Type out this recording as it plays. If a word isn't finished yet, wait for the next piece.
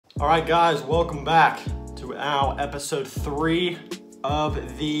All right, guys, welcome back to our episode 3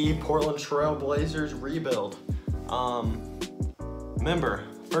 of the Portland Trail Blazers rebuild. Remember,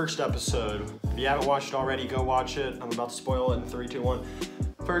 first episode, if you haven't watched it already, go watch it. I'm about to spoil it in 3, 2, 1.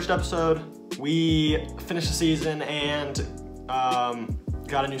 First episode, we finished the season and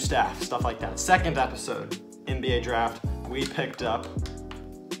got a new staff, stuff like that. Second episode, NBA draft, we picked up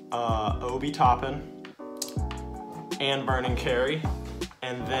Obi Toppin and Vernon Carey.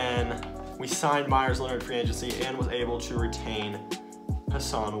 And then we signed Myers Leonard free agency and was able to retain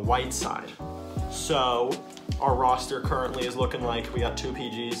Hassan Whiteside. So our roster currently is looking like we got 2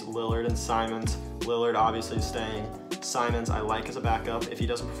 PGs, Lillard and Simons. Lillard obviously is staying. Simons I like as a backup. If he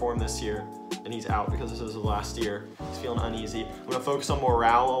doesn't perform this year, then he's out because this is his last year. He's feeling uneasy. I'm gonna focus on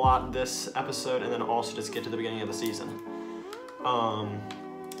morale a lot this episode and then also just get to the beginning of the season.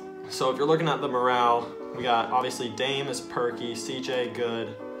 So if you're looking at the morale, we got obviously Dame is perky, CJ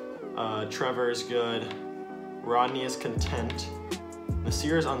good, Trevor is good, Rodney is content,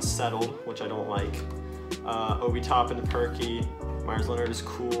 Nasir is unsettled, which I don't like, Obi Toppin perky, Myers Leonard is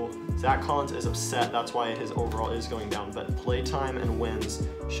cool, Zach Collins is upset, that's why his overall is going down, but playtime and wins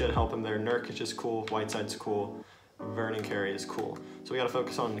should help him there. Nurkic is cool, Whiteside's cool, Vernon Carey is cool. So we gotta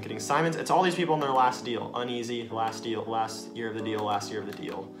focus on getting Simons. It's all these people in their last deal. Uneasy, last deal, last year of the deal, last year of the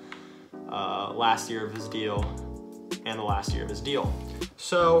deal. Last year of his deal and the last year of his deal.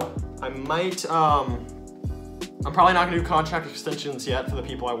 So I might, I'm probably not gonna do contract extensions yet for the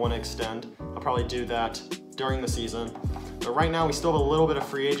people I wanna extend. I'll probably do that during the season. But right now we still have a little bit of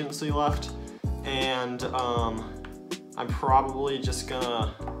free agency left and I'm probably just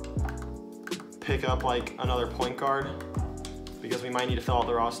gonna pick up like another point guard because we might need to fill out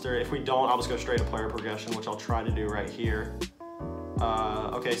the roster. If we don't, I'll just go straight to player progression, which I'll try to do right here.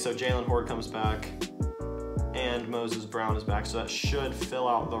 Okay, so Jalen Horde comes back and Moses Brown is back, so that should fill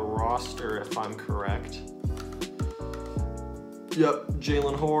out the roster if I'm correct. Yep,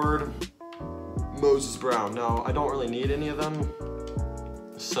 Jalen Horde, Moses Brown. Now, I don't really need any of them,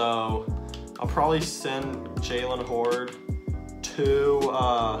 so I'll probably send Jalen Horde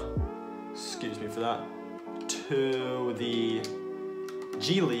to, excuse me for that, to the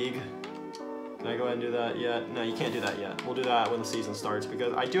G League. Can I go ahead and do that yet? No, you can't do that yet. We'll do that when the season starts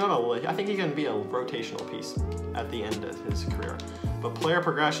because I do have I think he can be a rotational piece at the end of his career. But player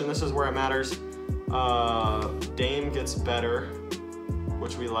progression, this is where it matters. Dame gets better,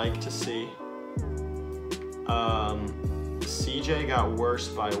 which we like to see. CJ got worse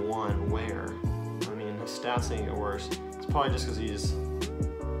by 1. Where? I mean, his stats didn't get worse. It's probably just because he's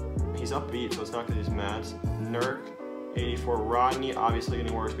upbeat, so it's not because he's mad. Nurk, 84. Rodney obviously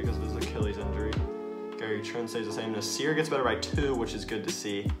getting worse because of his Achilles injury. Gary Trent stays the same. Nasir gets better by 2, which is good to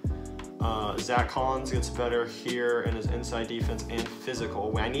see. Zach Collins gets better here in his inside defense and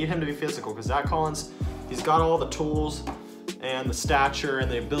physical. I need him to be physical because Zach Collins, he's got all the tools and the stature and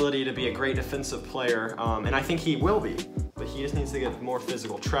the ability to be a great defensive player, and I think he will be, but he just needs to get more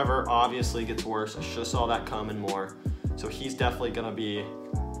physical. Trevor obviously gets worse. I should have saw that coming more. So he's definitely gonna be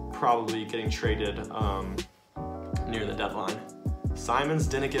probably getting traded near the deadline. Simons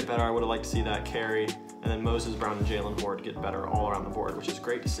didn't get better. I would have liked to see that carry. And then Moses Brown and Jalen Horde get better all around the board, which is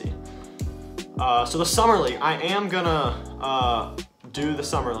great to see. So the Summer League, I am gonna do the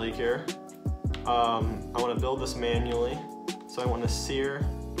Summer League here. I wanna build this manually. So I want Nasir.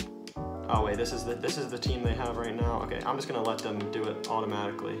 Oh wait, this is the team they have right now. Okay, I'm just gonna let them do it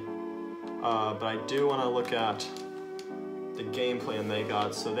automatically. But I do wanna look at the game plan they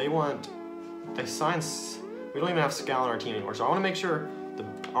got. So they signed, we don't even have Scal on our team anymore, so I want to make sure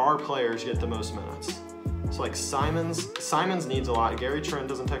our players get the most minutes. So like Simons needs a lot. Gary Trent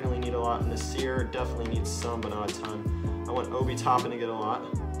doesn't technically need a lot. Nasir definitely needs some, but not a ton. I want Obi Toppin to get a lot.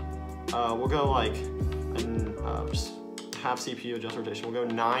 We'll go like just half CPU, just rotation. We'll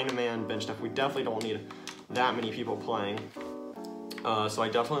go 9-man bench depth. We definitely don't need that many people playing. So I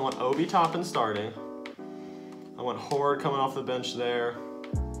definitely want Obi Toppin starting. I want Horde coming off the bench there.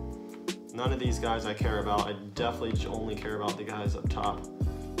 None of these guys I care about. I definitely only care about the guys up top.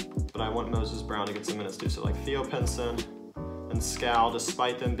 But I want Moses Brown to get some minutes too. So like Theo Pinson and Scal,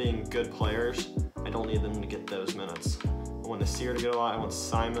 despite them being good players, I don't need them to get those minutes. I want Nasir to get a lot. I want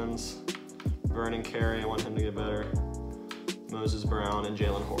Simons, Vernon Carey, I want him to get better. Moses Brown and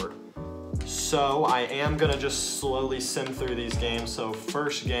Jalen Horde. So I am gonna just slowly sim through these games. So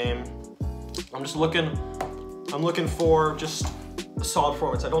first game, I'm looking for just a solid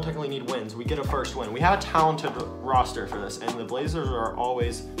performance. I don't technically need wins. We get a first win. We have a talented roster for this, and the Blazers are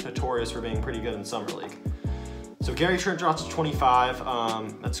always notorious for being pretty good in Summer League. So Gary Trent drops to 25.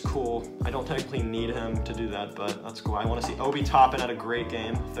 That's cool. I don't technically need him to do that, but that's cool. I want to see Obi Toppin had a great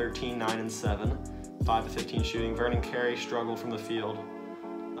game. 13, 9, and 7. 5 to 15 shooting. Vernon Carey struggled from the field.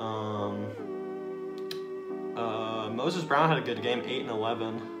 Moses Brown had a good game. 8 and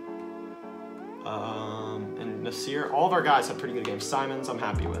 11. And Nasir, all of our guys had pretty good games. Simons, I'm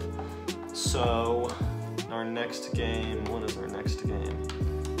happy with. So our next game, when is our next game?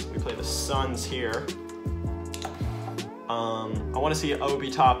 We play the Suns here. I want to see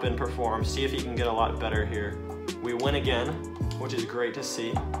Obi Toppin perform, see if he can get a lot better here. We win again, which is great to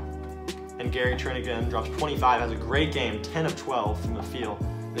see. And Gary Trent again drops 25, has a great game, 10 of 12 from the field.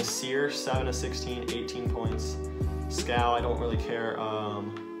 Nasir, 7 of 16, 18 points. Scal, I don't really care.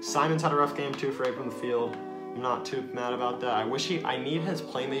 Simons had a rough game, 2 for 8 from the field. I'm not too mad about that. I need his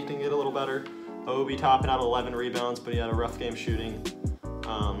playmaking to get a little better. Obi Toppin had 11 rebounds, but he had a rough game shooting.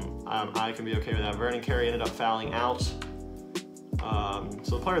 I can be okay with that. Vernon Carey ended up fouling out.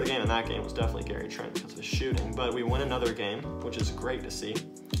 So the player of the game in that game was definitely Gary Trent because of his shooting, but we win another game, which is great to see.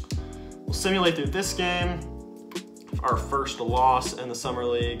 We'll simulate through this game. Our first loss in the Summer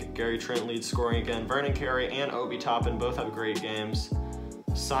League. Gary Trent leads scoring again. Vernon Carey and Obi Toppin both have great games.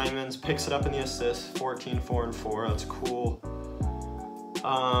 Simons picks it up in the assists, 14, 4, and 4. That's cool.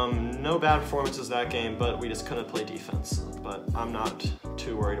 No bad performances that game, but we just couldn't play defense. But I'm not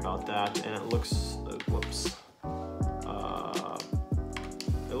too worried about that. And it looks, whoops.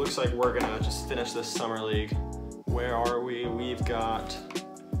 It looks like we're gonna just finish this Summer League. Where are we? We've got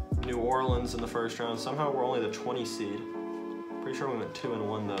New Orleans in the first round. Somehow we're only the 20 seed. Pretty sure we went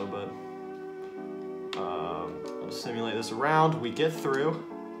 2-1 though, but we'll simulate this round. We get through.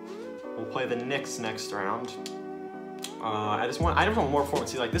 We'll play the Knicks next round. I just want more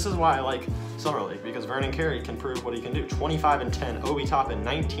performance. Like, this is why I like Summer League, because Vernon Carey can prove what he can do. 25 and 10. Obi Toppin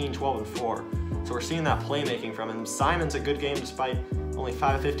 19, 12 and 4. So we're seeing that playmaking from him. Simon's a good game despite only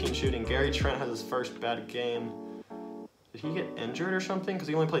 5 of 15 shooting. Gary Trent has his first bad game. Did he get injured or something? Because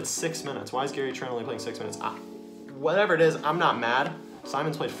he only played 6 minutes. Why is Gary Trent only playing 6 minutes? Whatever it is, I'm not mad.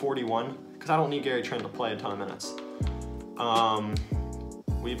 Simon's played 41 because I don't need Gary Trent to play a ton of minutes.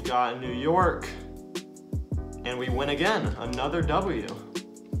 We've got New York, and we win again. Another W.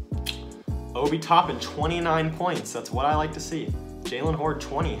 Obi Toppin, 29 points. That's what I like to see. Jalen Horde,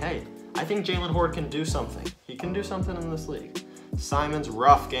 20. Hey, I think Jalen Horde can do something. He can do something in this league. Simon's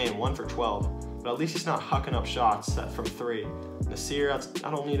rough game, 1 for 12. But at least he's not hucking up shots set from 3. Nasir,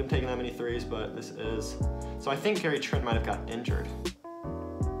 I don't need him taking that many threes, but this is. So I think Gary Trent might have got injured.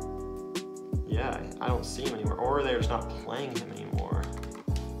 Yeah, I don't see him anymore. Or they're just not playing him anymore.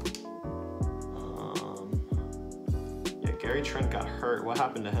 Yeah, Gary Trent got hurt. What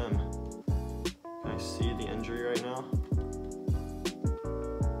happened to him? Can I see the injury right now?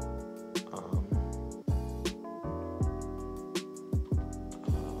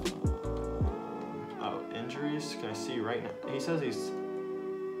 Injuries? Can I see right now? He says he's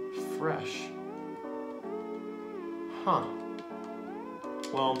fresh. Huh.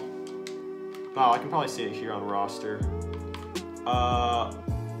 Well, wow, I can probably see it here on roster.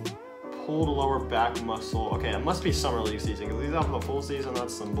 Pulled lower back muscle. Okay, it must be Summer League season, because he's out for the full season,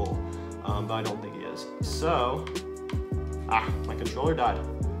 that's some bull. But I don't think he is. So, my controller died.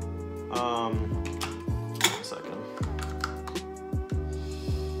 One second.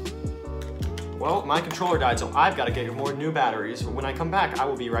 Well, my controller died, so I've got to get more new batteries. When I come back, I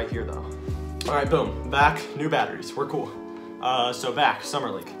will be right here, though. All right, boom, back, new batteries. We're cool. So back, Summer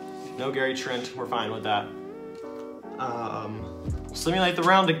League. No Gary Trent, we're fine with that. Simulate the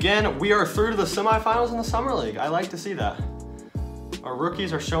round again. We are through to the semifinals in the Summer League. I like to see that. Our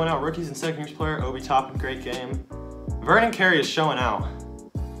rookies are showing out. Rookies and second year player. Obi Toppin, great game. Vernon Carey is showing out.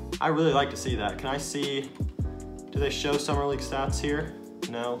 I really like to see that. Can I see, do they show Summer League stats here?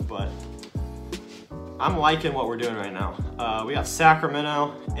 No, but I'm liking what we're doing right now. We got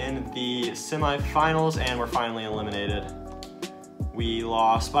Sacramento in the semifinals, and we're finally eliminated. We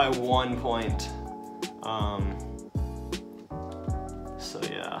lost by 1 point. So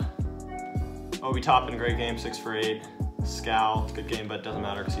yeah. Obi Toppin, great game, 6 for 8. Scal, good game, but doesn't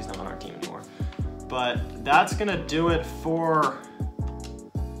matter because he's not on our team anymore. But that's gonna do it for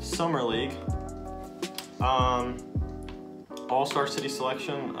Summer League. All-Star City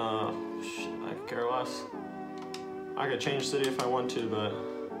selection. I could care less. I could change city if I want to, but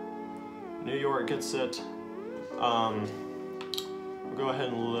New York gets it. We'll go ahead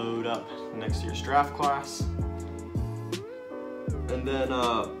and load up next year's draft class. And then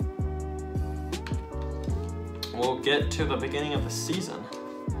we'll get to the beginning of the season.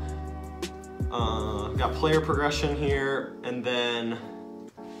 Got player progression here, and then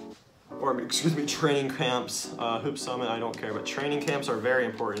or excuse me, training camps. Hoop Summit, I don't care, but training camps are very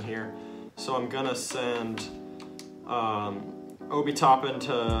important here. So I'm gonna send Obi Toppin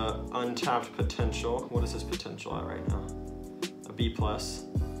to untapped potential. What is his potential at right now? A B+. So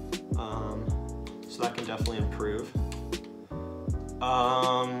that can definitely improve.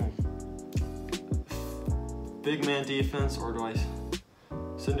 Big man defense, or do I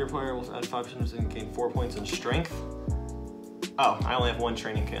send your player will add 5 points and gain 4 points in strength? Oh, I only have 1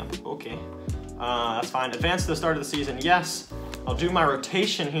 training camp. Okay, that's fine. Advance to the start of the season. Yes, I'll do my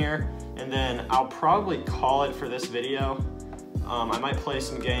rotation here, and then I'll probably call it for this video. I might play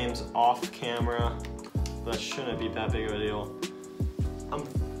some games off camera, but that shouldn't be that big of a deal.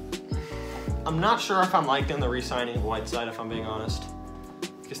 I'm not sure if I'm liking the re-signing of Whiteside, if I'm being honest.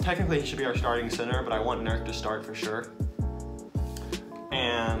 Because technically he should be our starting center, but I want Nurk to start for sure.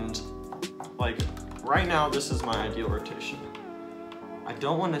 And like right now, this is my ideal rotation. I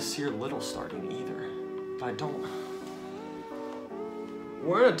don't want Nasir Little starting either, but I don't.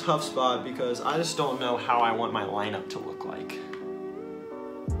 We're in a tough spot because I just don't know how I want my lineup to look like.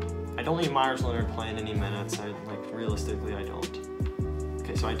 I don't need Myers Leonard playing any minutes. Realistically, I don't.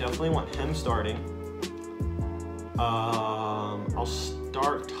 Okay, so I definitely want him starting. I'll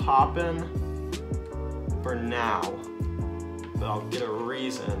start Toppin for now, but I'll get a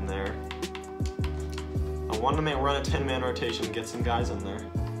reason in there. I want to run a 10-man rotation and get some guys in there.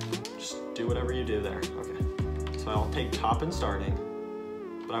 Just do whatever you do there. Okay, so I'll take Toppin starting,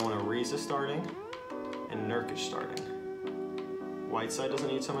 but I want Ariza starting and Nurkic starting. Whiteside doesn't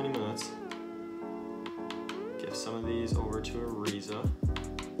need so many minutes. Give some of these over to Ariza.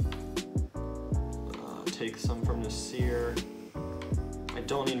 Take some from Nasir. I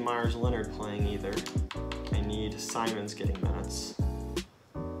don't need Myers Leonard playing either. I need Simons getting minutes.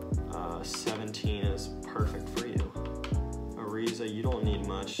 17 is perfect for you. Ariza, you don't need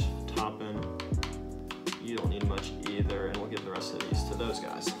much. Toppin, you don't need much either, and we'll give the rest of these to those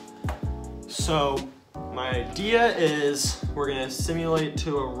guys. So my idea is we're gonna simulate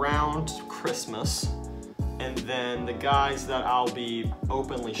to around Christmas, and then the guys that I'll be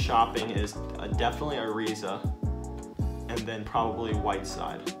openly shopping is definitely Ariza, and then probably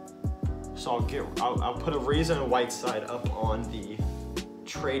Whiteside. So I'll put Ariza and Whiteside up on the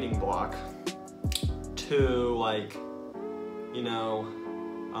trading block to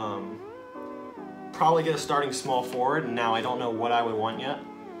probably get a starting small forward. And now I don't know what I would want yet.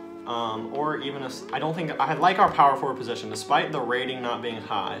 Or even I like our power forward position, despite the rating not being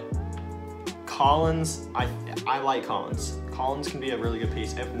high. Collins, I like Collins. Collins can be a really good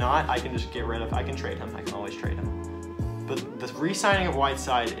piece. If not, I can just get rid of, I can trade him. I can always trade him. But the re-signing of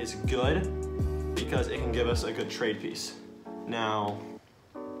Whiteside is good because it can give us a good trade piece. Now,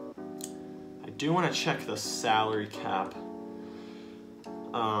 I do want to check the salary cap.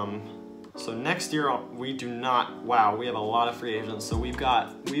 So next year we do not, wow, we have a lot of free agents. So we've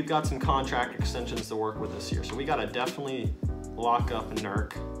got some contract extensions to work with this year. So we got to definitely lock up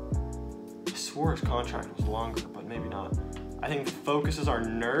Nurk. I swore his contract was longer, but maybe not. I think the focuses are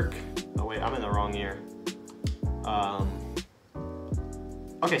Nurk. Oh wait, I'm in the wrong year.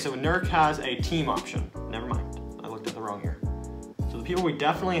 Okay, so Nurk has a team option. Never mind, I looked at the wrong year. So the people we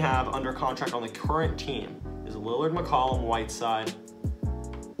definitely have under contract on the current team is Lillard, McCollum, Whiteside,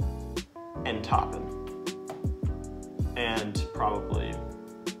 and Toppin. And probably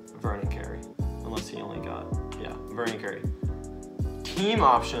Vernon Carey, unless he only got, yeah, Vernon Carey. Team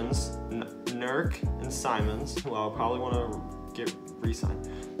options, Nurk and Simons, who I'll probably want to get re-signed.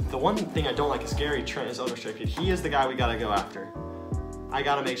 The one thing I don't like is Gary Trent is unrestricted. He is the guy we gotta go after. I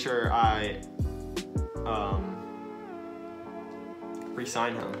gotta make sure I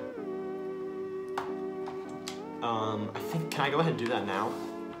re-sign him. I think, can I go ahead and do that now?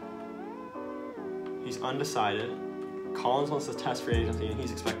 He's undecided. Collins wants to test free agency and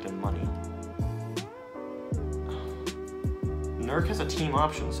he's expecting money. Nurk has a team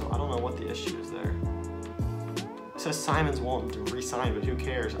option, so I don't know what the issue is there. It says Simons won't re-sign, but who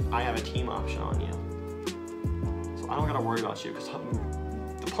cares? I have a team option on you. So I don't gotta worry about you, because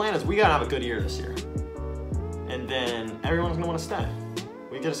the plan is we gotta have a good year this year. And then everyone's gonna wanna stay.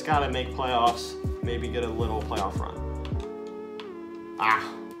 We just gotta make playoffs, maybe get a little playoff run. Ah,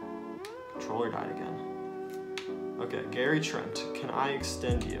 controller died again. Okay, Gary Trent, can I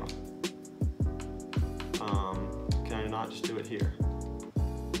extend you? Can I not just do it here?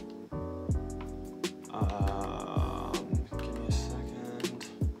 Give me a second.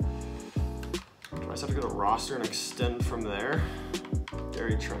 Do I just have to go to roster and extend from there?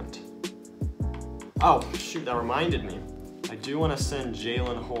 Gary Trent. Oh, shoot, that reminded me. I do want to send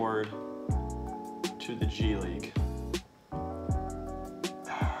Jalen Horde to the G League.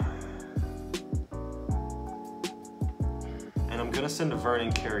 gonna send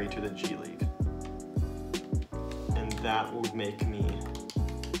Vernon Carey to the G League. And that would make me,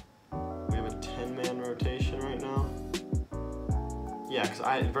 we have a 10-man rotation right now. Yeah,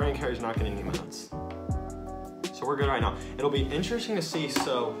 because Vernon Carey's not getting any minutes. So we're good right now. It'll be interesting to see.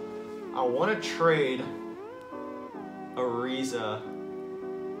 So I want to trade Ariza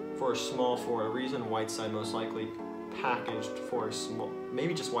for a small forward. Ariza and Whiteside most likely packaged for a small,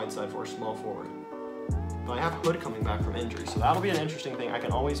 maybe just Whiteside for a small forward. But I have Hood coming back from injury, so that'll be an interesting thing. I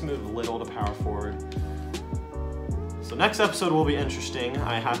can always move Little to power forward. So next episode will be interesting.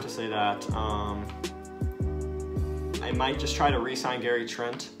 I have to say that. I might just try to re-sign Gary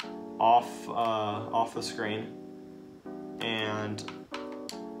Trent off the screen, and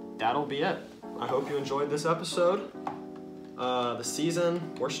that'll be it. I hope you enjoyed this episode. The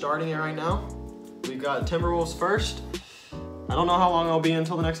season, we're starting it right now. We've got Timberwolves first. I don't know how long I'll be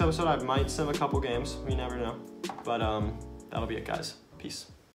until the next episode. I might sim a couple games. We never know. But that'll be it, guys. Peace.